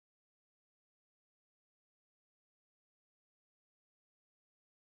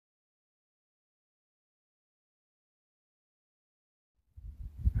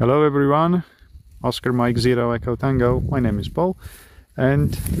Hello everyone, Oscar Mike Zero Echo Tango. My name is Paul,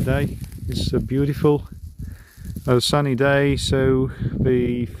 and today is a beautiful sunny day, so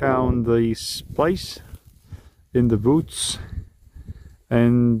we found this place in the woods,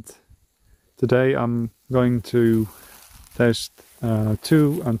 and today I'm going to test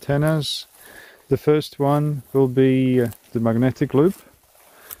two antennas. The first one will be the magnetic loop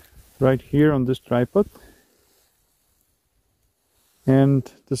right here on this tripod,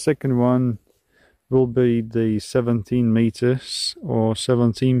 and the second one will be the 17 meters or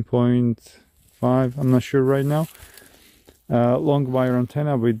 17.5, I'm not sure right now, long wire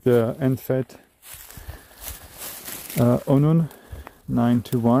antenna with the EndFed Onun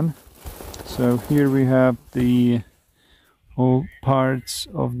 921. So here we have the all parts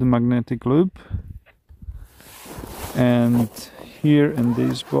of the magnetic loop, and here in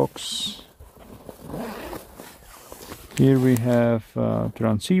this box here we have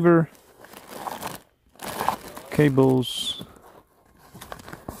transceiver, cables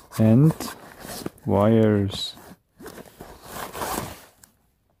and wires.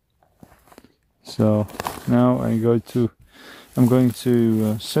 So now I'm going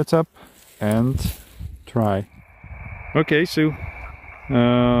to set up and try. Okay, so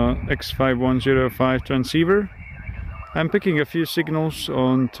X5105 transceiver. I'm picking a few signals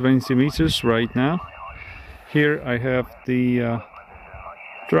on 20 meters right now. Here I have the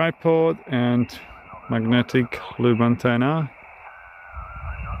tripod and magnetic loop antenna.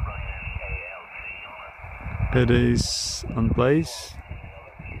 It is on place,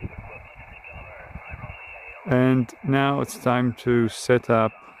 and now it's time to set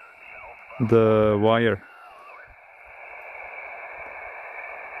up the wire.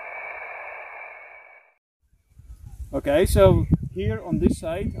 Okay, so here on this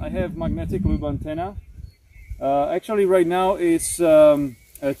side I have magnetic loop antenna. Actually right now it's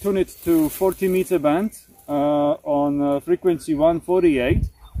tuned to 40 meter band on frequency 148,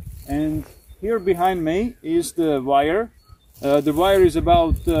 and here behind me is the wire. The wire is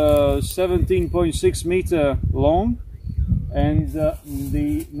about 17.6 meter long, and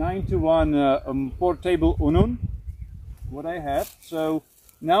the 921 portable Onun what I have. So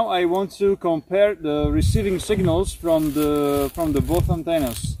now I want to compare the receiving signals from the both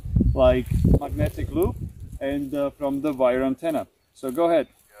antennas, like magnetic loop and from the wire antenna. So go ahead.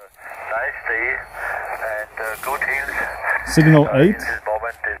 Nice day and good hills. Signal 8.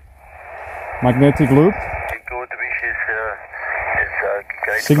 Magnetic loop. Good wishes.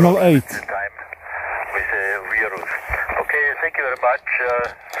 Great Signal 8. Time with the virus. Okay, thank you very much.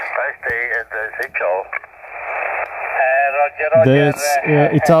 Nice day and say ciao. Roger. That's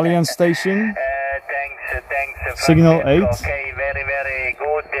Italian station. Thanks. Signal 8. Okay, very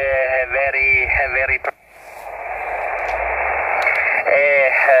good. Very.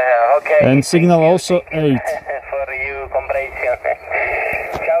 Okay. And signal also 8. For you, compression.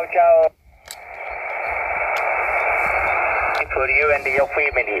 Ciao. For you and your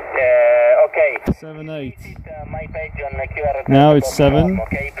family. Okay. 7-8. My page on QR. Now it's 7.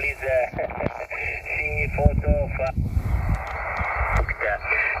 Okay, please see photo of.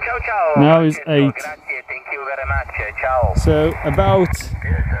 Ciao. Now it's 8. Grazie, thank you very much. Ciao. So about Yes,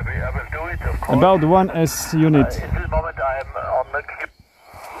 I will do it, of course. about 1S unit. In this moment I am on the queue.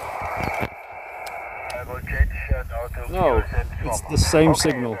 I will change now to No, QSM swap. it's the same Okay,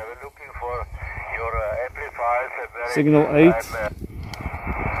 signal. I will looking for your amplifiers. Signal 8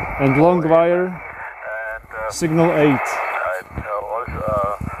 and long wire. And Signal 8. I'm also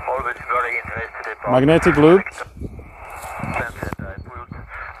always very interested in Magnetic loop.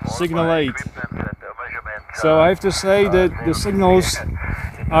 Signal Signal 8. So I have to say that the signals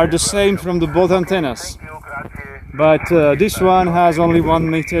are the same from the both antennas, but this one has only 1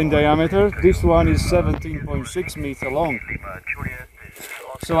 meter in diameter, this one is 17.6 meter long.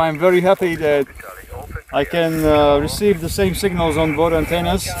 So I'm very happy that I can receive the same signals on both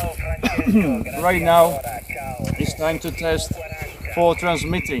antennas. Right now it's time to test for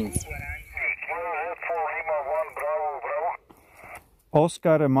transmitting.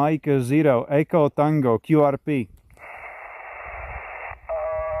 Oscar Mike Zero Echo Tango QRP.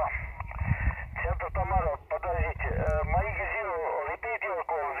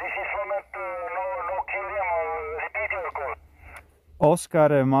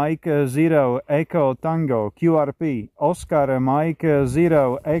 Oscar Mike Zero Echo Tango QRP. Oscar Mike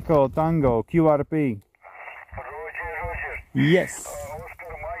Zero Echo Tango QRP. Roger. Yes.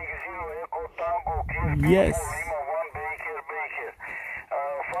 Oscar Mike Zero Echo Tango QRP. Yes. Lima 1 Baker.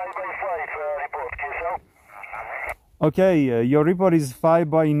 5x5 report. Okay, your report is 5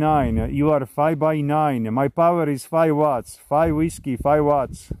 by 9. You are 5 by 9. My power is 5 watts. 5 whiskey, 5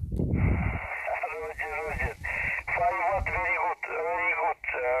 watts. Roger, Roger. 5 watt, very good, very good.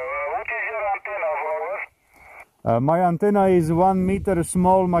 What is your antenna for us? My antenna is 1 meter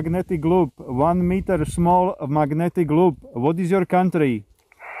small magnetic loop. 1 meter small magnetic loop. What is your country?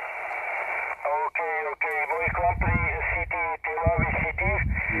 Okay, okay. My country is city, Tel Aviv city,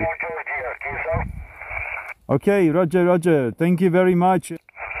 Georgia. Okay, Okay, Roger, Roger. Thank you very much. okay.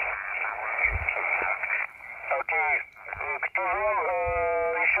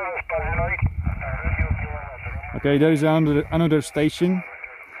 Okay, there is another station,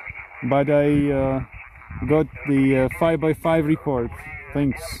 but I got the 5 by 5 report.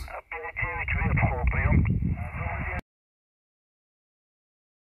 Thanks.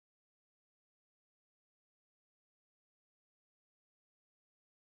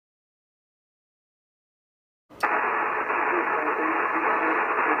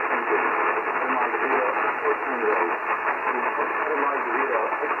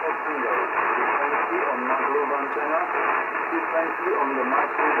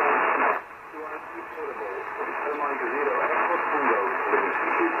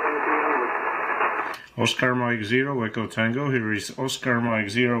 Oscar Mike 0 Echo Tango. Here is Oscar Mike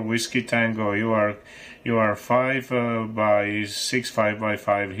 0 Whiskey Tango. You are 5 by 6, 5 by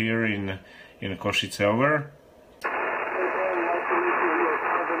 5 here in Košice. Over.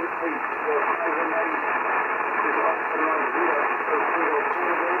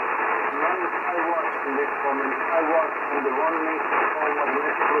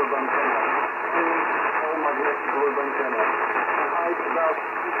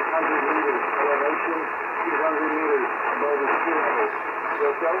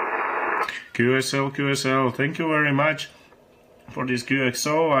 QSL, thank you very much for this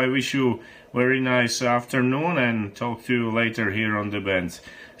QXO. I wish you very nice afternoon and talk to you later here on the band.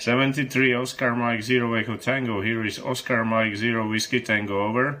 73 Oscar Mike 0 Echo Tango. Here is Oscar Mike 0 Whiskey Tango.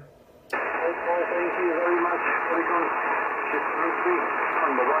 Over. Thank you very much.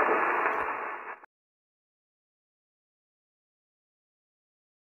 On the water.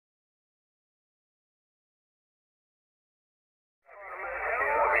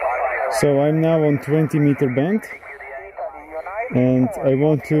 So I'm now on 20-meter band, and I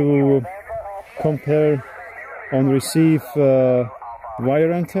want to compare on receive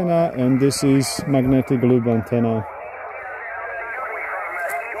wire antenna, and this is magnetic loop antenna.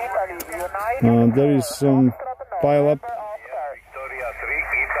 There is some pile up.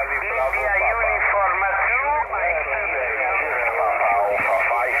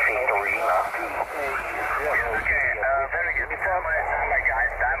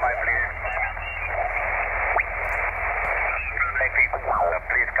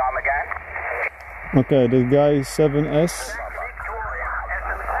 Okay, the guy is 7S,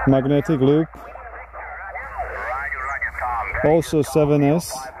 magnetic loop, also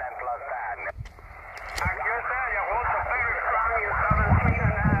 7S.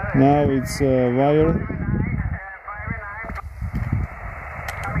 Now it's wire.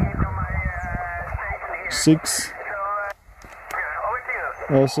 Six,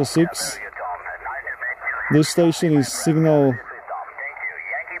 also 6. This station is signal.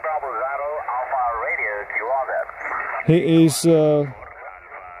 He is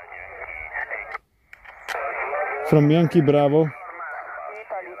from Yankee Bravo,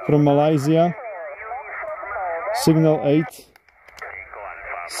 from Malaysia. Signal 8.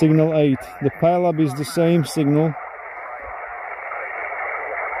 Signal 8. The pile-up is the same signal.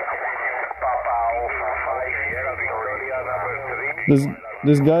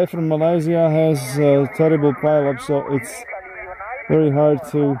 This guy from Malaysia has terrible pile-up, so it's very hard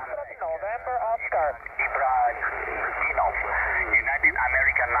to.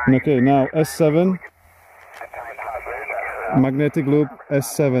 Okay, now S7, magnetic loop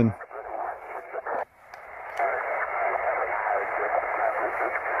S7.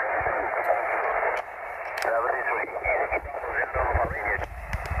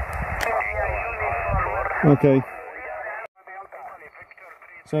 Okay,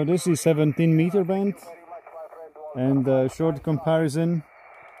 so this is 17-meter band, and short comparison,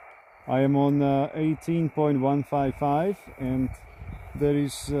 I am on 18.155, and there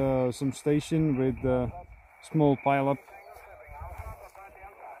is some station with small pile-up.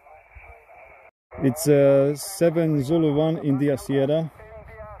 It's 7 Zulu 1 India Sierra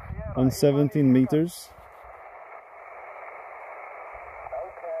on 17 meters.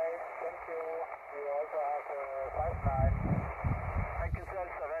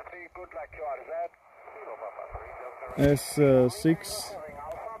 S6.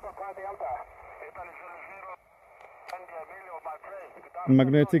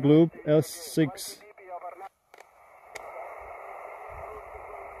 magnetic loop S6.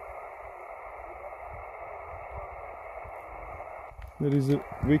 There is a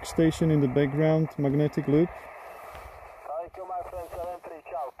wick station in the background, magnetic loop. Thank you, my friend. 73,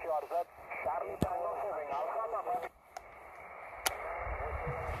 ciao. QRZ. Charlie Tango 7, Alpha.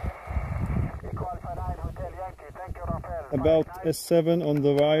 Equal 9 Hotel Yankee. Thank you, Rafael. About S7 on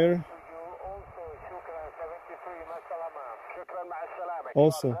the wire.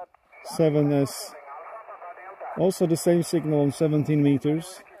 Also 7S. Also the same signal on 17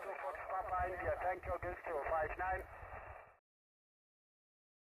 meters.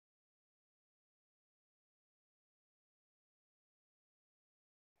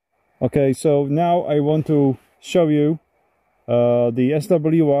 Okay, so now I want to show you the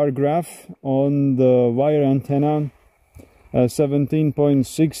SWR graph on the wire antenna.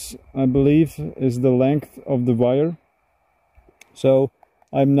 17.6 I believe is the length of the wire. So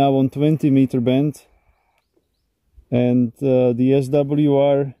I'm now on 20 meter band, and the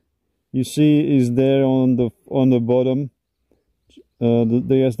SWR you see is there on the bottom.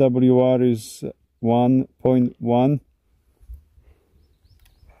 The SWR is 1.1.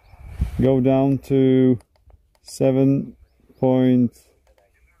 Go down to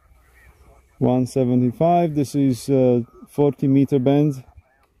 7.175. This is 40 meter band.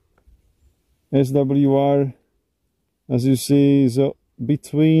 SWR, as you see, is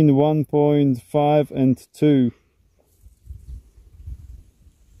between 1.5 and 2.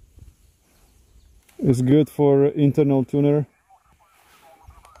 It's good for internal tuner.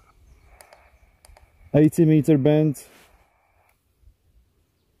 80 meter band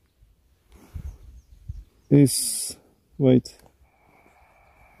is, wait,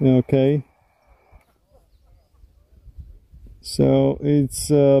 okay, so it's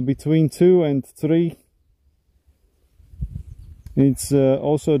between 2 and 3. It's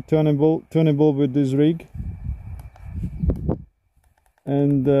also tunable with this rig,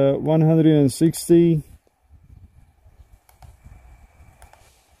 and 160.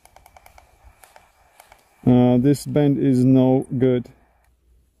 This band is no good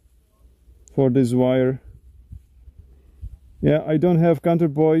for this wire. Yeah, I don't have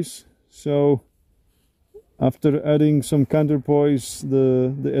counterpoise, so after adding some counterpoise,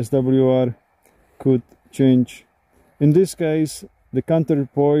 the SWR could change. In this case, the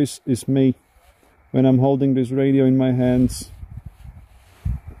counterpoise is me when I'm holding this radio in my hands.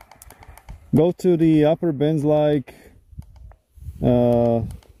 Go to the upper bands like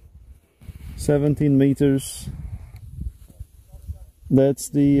 17 meters. That's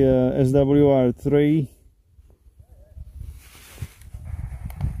the SWR3.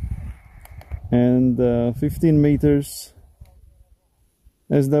 And 15 meters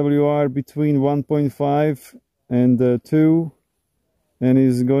SWR between 1.5 and 2, and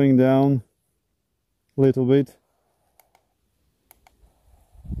is going down a little bit.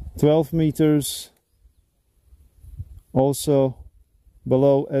 12 meters also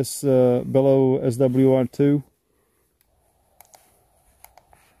below SWR2,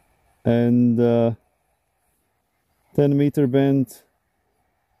 and 10 meter band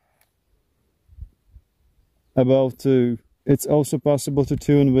above 2. It's also possible to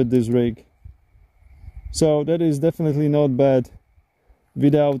tune with this rig, so that is definitely not bad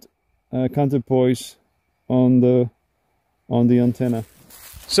without counterpoise on the antenna.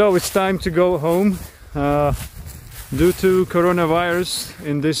 So it's time to go home. Due to coronavirus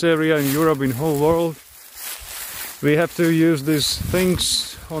in this area, in Europe, in whole world, we have to use these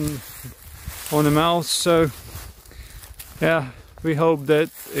things on the mouth. So yeah, we hope that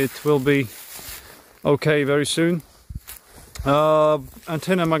it will be okay very soon.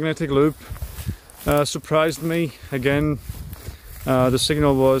 Antenna magnetic loop surprised me again. The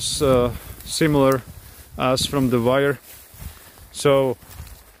signal was similar as from the wire, so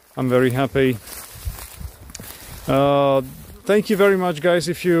I'm very happy. Thank you very much, guys.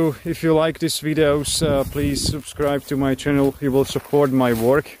 If you like these videos, please subscribe to my channel. You will support my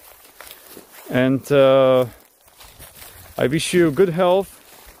work, and I wish you good health.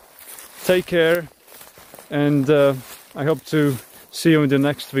 Take care, and I hope to see you in the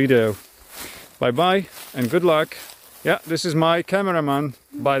next video. Bye bye and good luck. Yeah, this is my cameraman,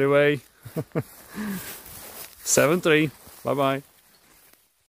 by the way. 7-3. Bye bye.